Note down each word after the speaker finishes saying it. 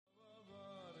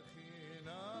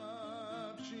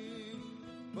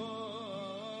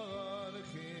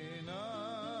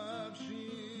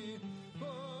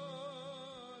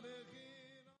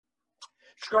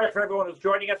shkoyach for everyone who's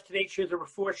joining us today. She's a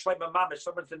refuah shlema mamish.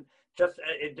 Someone's just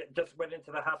went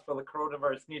into the hospital. The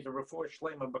coronavirus needs a refuah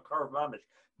shlema bakar mamish.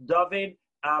 David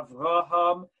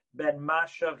Avraham ben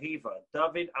Masha Riva.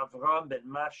 David Avraham ben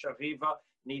Masha Riva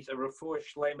needs a refuah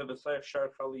shlema b'sayach shar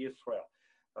chol Yisrael.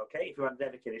 Okay, if you want to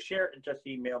dedicate a share, just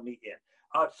email me in.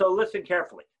 So listen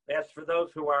carefully. As for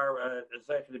those who are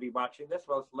going to be watching this,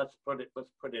 well, let's put it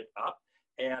up.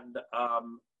 And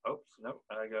oops, no,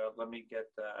 let me get.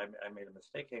 I made a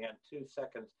mistake. Hang on 2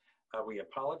 seconds. We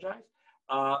apologize.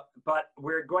 But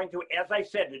we're going to, as I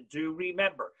said, do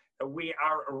remember we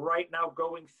are right now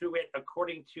going through it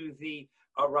according to the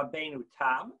Rabbeinu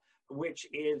Tam, which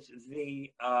is the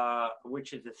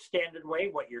standard way,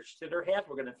 what your siddur has.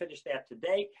 We're going to finish that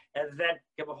today, and then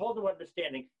give a whole new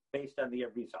understanding based on the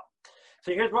result.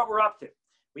 So here's what we're up to.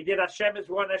 We did Hashem is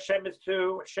one, Hashem is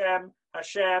two,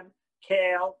 Hashem,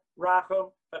 Kael,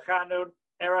 Rachum, V'chanun,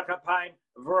 Erech Apayim,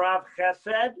 V'rav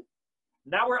Chesed.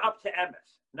 Now we're up to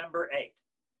Emes, number 8.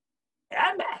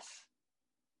 Emes?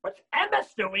 What's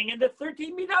Emes doing in the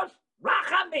 13 midos?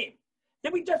 Rachamim.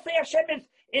 Did we just say Hashem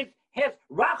has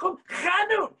Rachum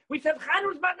Chanun? We said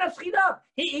Chanun's matnas chidam.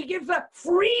 He gives a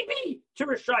freebie to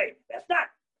Rishayim. That's not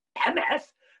Emes,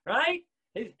 right?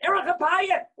 Erech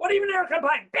Apayim. What even Erech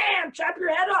Apayim? Bam! Chop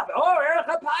your head off. Oh, Erech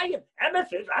Apayim.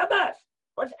 Emes is Emes.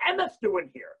 What's Emes doing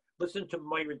here? Listen to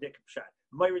Moira Dick Pshat.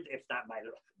 Moira, it's not mine.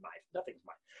 Nothing's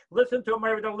mine. Listen to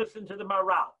Moira. Don't listen to the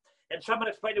Maral. And someone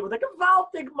explained it with a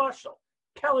gewaltig mushal.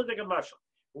 Kellerdig mushal.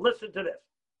 Listen to this.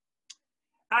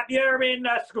 You're in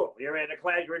school. You're in a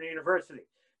class. You're in a university,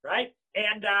 right?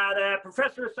 And the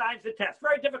professor assigns the test.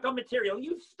 Very difficult material.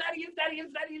 You study. We're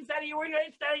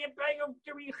going to study.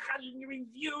 You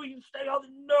review. You study all the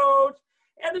notes.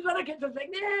 And there's other kids that say,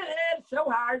 it's so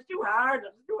hard. It's too hard.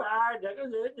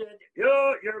 You're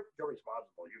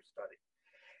responsible. You study.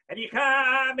 And you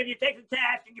come and you take the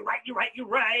test and you write.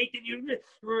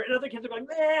 And other kids are going,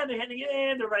 man, they're handing it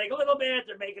in. They're writing a little bit.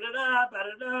 They're making it up. I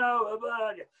don't know.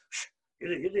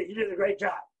 You did a great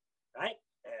job, right?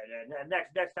 And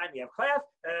next time you have class,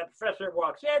 the professor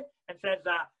walks in and says,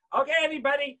 okay,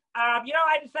 everybody, I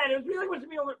decided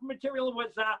material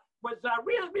was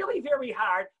really very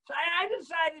hard. So I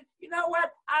decided, you know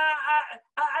what?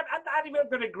 I'm not even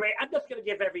going to grade. I'm just going to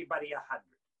give everybody 100.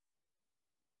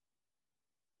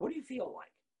 What do you feel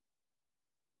like?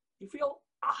 You feel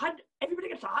 100? Everybody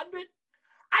gets 100?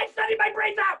 I studied my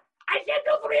brains out. I sat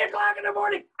till 3 o'clock in the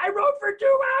morning. I wrote for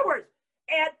 2 hours.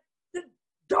 And the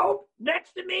dope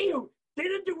next to me who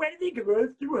didn't do anything because it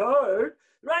was too hard,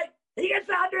 right? He gets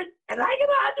 100 and I get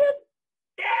 100?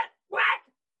 Yeah, what?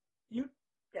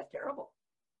 That's terrible.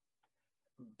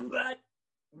 But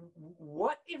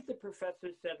what if the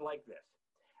professor said like this?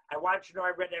 I want you to know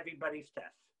I read everybody's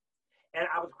tests. And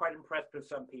I was quite impressed with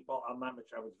some people. On my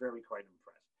which I was quite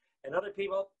impressed. And other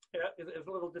people, it was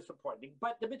a little disappointing.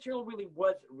 But the material really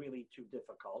was too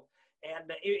difficult.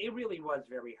 And it really was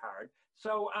very hard.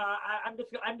 So I'm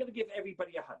going to give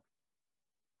everybody 100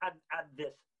 on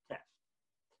this test.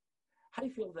 How do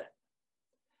you feel then?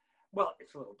 Well,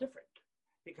 it's a little different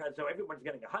because so everyone's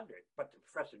getting 100, but the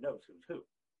professor knows who's who.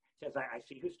 He says, I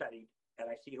see who studied, and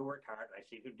I see who worked hard, and I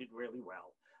see who did really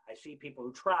well. I see people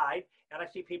who tried, and I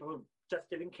see people who just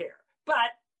didn't care.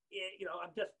 But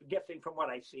I'm just guessing from what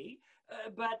I see.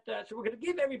 So we're going to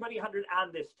give everybody 100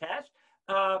 on this test.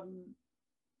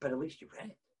 But at least you read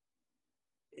it.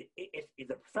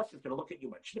 The professor's going to look at you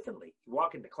much differently. You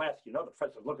walk into class, the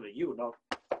professor's looking at you,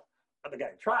 other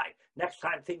guy tried. Next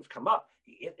time things come up,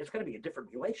 it's going to be a different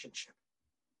relationship.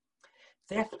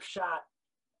 That's Pshat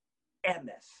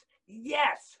Emes.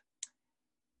 Yes.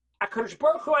 HaKadosh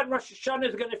Baruch Hu on Rosh Hashanah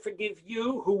is going to forgive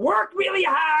you who worked really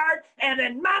hard and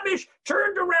then mamish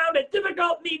turned around a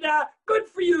difficult midah. Good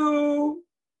for you.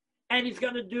 And he's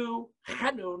going to do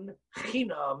chanun,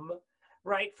 chinam,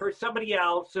 right, for somebody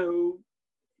else who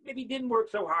maybe didn't work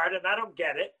so hard, and I don't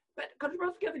get it. But HaKadosh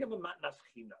Baruch Hu is going to give him matnas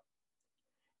chinam.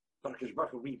 But HaKadosh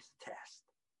Baruch Hu reads the test.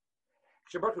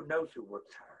 HaKadosh Baruch Hu knows who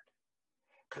works hard.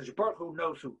 HaKadosh Baruch Hu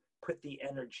knows who put the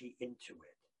energy into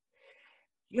it.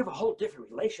 You have a whole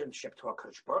different relationship to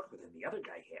HaKadosh Baruch Hu than the other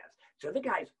guy has. So the other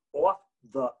guy's off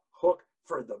the hook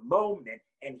for the moment,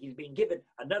 and he's being given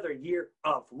another year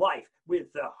of life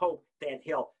with the hope that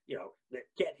he'll,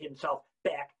 get himself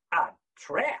back on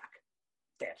track.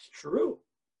 That's true.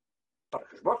 But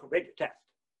HaKadosh Baruch Hu read your test,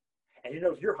 and he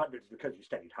knows your 100 is because you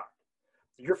studied hard.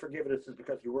 Your forgiveness is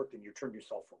because you worked and you turned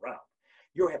yourself around.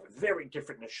 You have a very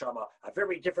different neshama, a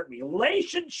very different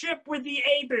relationship with the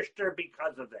Eibishter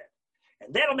because of that.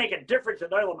 And that'll make a difference in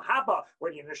Olam Haba,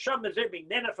 where your neshama is being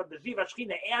nena from the Ziva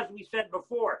Shechina, as we said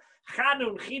before.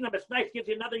 Chanun Chinam, it's nice, gives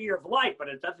you another year of life, but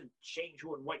it doesn't change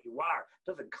who and what you are. It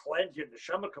doesn't cleanse your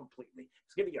neshama completely.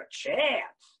 It's giving you a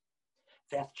chance.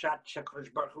 That's Shot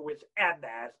Shekhush Baruch Hu is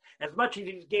MS. As much as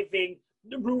he's giving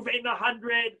Reuven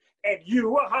 100 and you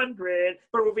 100,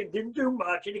 but Reuven didn't do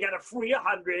much, and you got a free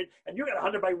 100, and you got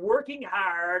 100 by working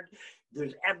hard.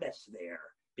 There's MS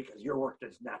there because your work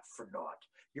is not for naught.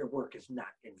 Your work is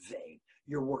not in vain.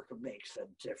 Your work makes a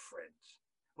difference.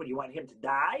 What, do you want him to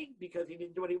die because he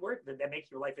didn't do any work? Then that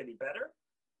makes your life any better?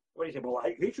 What do you say? Well,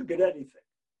 he should get anything.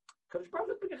 Because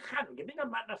Baruch is giving a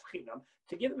matnas chinam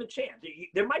to give him a chance.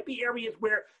 There might be areas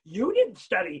where you didn't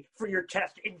study for your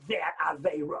test in that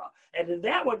aveira, and in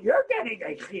that one you're getting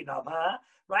a chinam, huh?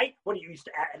 Right? What do you used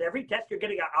to? At every test you're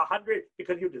getting 100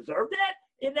 because you deserve that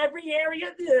in every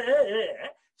area.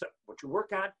 So what you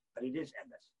work on, but it is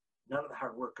endless. None of the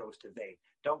hard work goes to vain.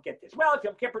 Don't get this. Well, if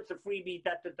Yom Kippur it's a freebie,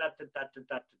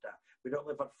 we don't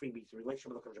live on freebies. The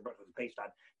relationship with the Kodesh Baruch Hu is based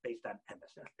on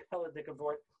MS.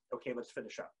 Okay, let's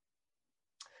finish up.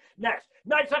 Next,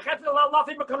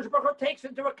 takes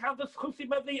into account the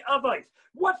schusim of the avos.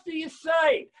 What do you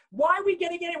say? Why are we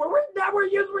getting anywhere?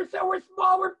 We're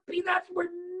small, we're peanuts, we're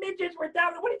midgets, we're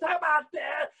down. What are you talking about?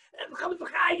 The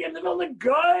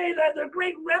guys, the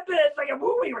great rebbes, like a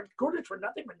movie. We're good for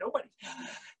nothing but nobody's.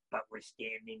 But we're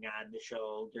standing on the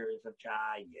shoulders of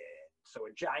giants. So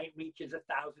a giant reaches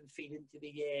 1,000 feet into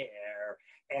the air,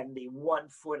 and the 1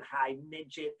 foot high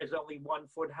midget is only 1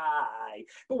 foot high.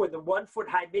 But when the 1 foot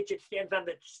high midget stands on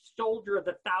the shoulder of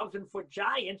the 1,000-foot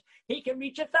giant, he can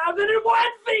reach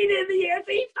 1,001 feet in the air.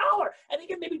 So he's taller, and he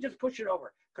can maybe just push it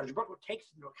over. Because Baruch Hu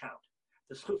takes into account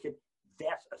the schusim.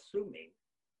 That's assuming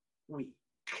we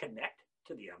connect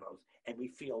to the avos, and we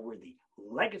feel we're the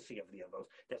legacy of the avos.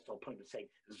 That's the whole point of saying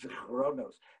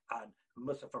Zichronos on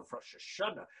Musaf of Rosh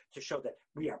Hashanah, to show that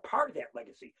we are part of that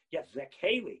legacy. Yes,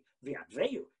 Zekeli,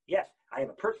 V'Adveyu. Yes, I have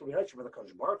a personal relationship with the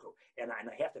Kodesh Baruch Hu, and I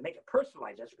have to make it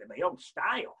personalized. That's in my own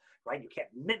style, right? You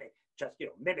can't mimic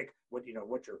what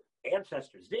your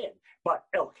ancestors did. But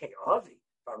El Avi,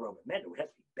 our Roman Menu, has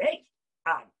to be based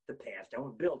on the past, and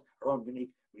we build our own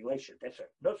unique relationship.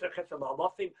 That's a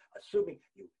assuming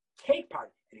you take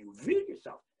part and you view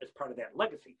yourself as part of that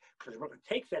legacy, because Baruch Hu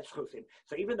takes that schusim.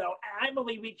 So even though I'm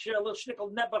only reach a little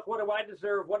shnickel nebuch, what do I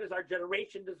deserve? What does our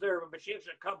generation deserve? And Mashiach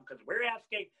should come, because we're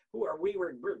asking, who are we?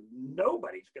 We're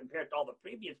nobodies compared to all the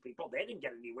previous people. They didn't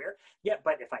get anywhere. Yeah,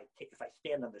 but if I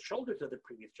stand on the shoulders of the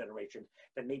previous generations,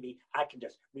 then maybe I can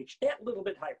just reach that little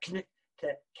bit higher to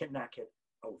knock it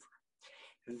over.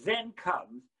 Then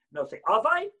comes say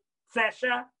Avai,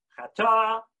 Fesha,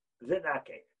 Chata,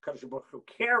 Vinake. Kodesh Baruch Hu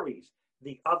carries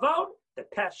the avon, the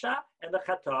pesha, and the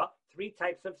chata, 3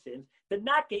 types of sins, the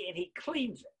nake, and he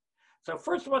cleans it. So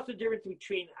first, what's the difference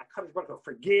between Kodesh Baruch Hu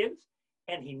forgives,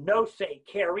 and he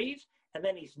carries, and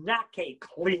then he's nake,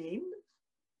 cleans?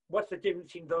 What's the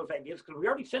difference between those ideas? Because we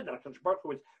already said that Kodesh Baruch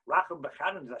Hu is Rachum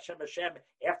B'Chanan, Hashem Hashem,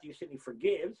 after you sin, he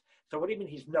forgives. So what do you mean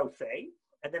he's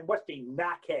And then what's the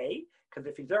nake? Because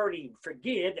if he's already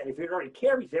forgiven, and if he already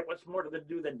carries it, what's more to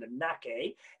do than the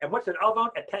nake? And what's an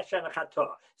avon, a pesha, and a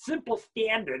chata? Simple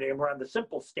standard, and we're on the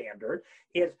simple standard,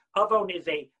 is avon is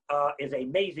a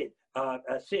mazid,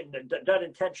 a sin done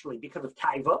intentionally because of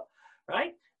taiva,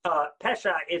 right?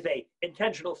 Pesha is a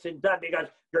intentional sin done because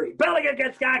you're rebelling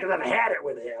against God because I've had it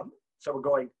with him. So we're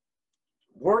going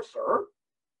worser.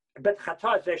 But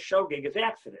chata is a shogeg, is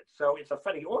accident. So it's a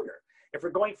funny order. If we're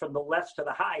going from the left to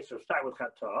the high, so start with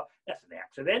chata, that's an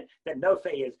accident. Then no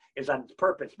say is on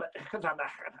purpose, but because I'm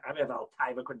al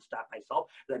taiva, couldn't stop myself.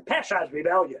 Then pesha is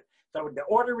rebellion. So the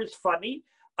order is funny.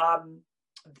 The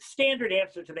standard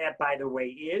answer to that, by the way,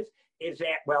 is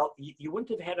that, well, you wouldn't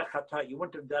have had a chata, you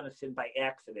wouldn't have done a sin by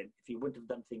accident if you wouldn't have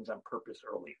done things on purpose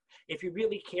earlier. If you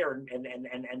really care and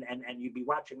you'd be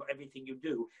watching everything you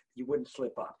do, you wouldn't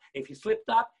slip up. If you slipped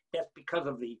up, that's because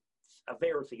of the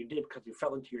averos that you did, because you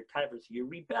fell into your taiva, so you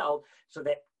rebelled, so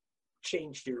that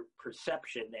changed your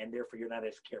perception, and therefore you're not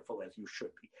as careful as you should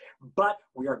be. But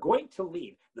we are going to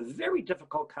leave the very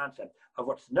difficult concept of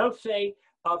what's nosei,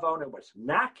 avon, and what's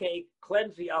nake,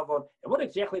 cleanse the avon, and what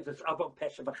exactly is this avon,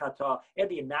 pesha, v'chata, and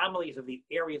the anomalies of the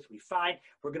areas we find.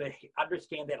 We're going to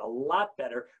understand that a lot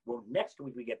better when next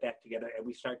week we get back together and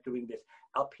we start doing this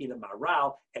al pi the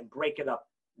maral and break it up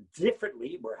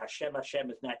differently, where Hashem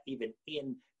is not even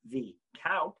in the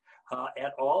count.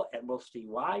 at all, and we'll see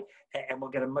why, and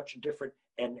we'll get a much different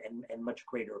and much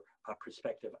greater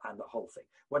perspective on the whole thing.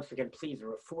 Once again, please,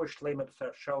 Refuah Shlema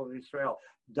B'Shar Israel,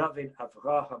 David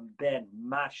Avraham Ben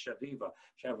Masha Viva,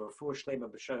 Refuah Shlema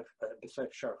B'Shar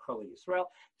Chol Israel,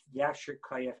 Yasher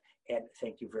Kayef, and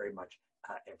thank you very much,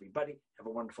 everybody. Have a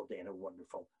wonderful day and a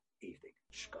wonderful evening.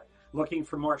 Looking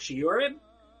for more shiurim?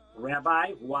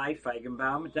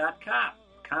 RabbiYFeigenbaum.com.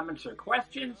 Comments or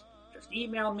questions? Just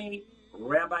email me,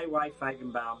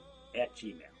 RabbiYFeigenbaum@gmail.com.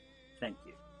 Thank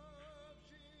you.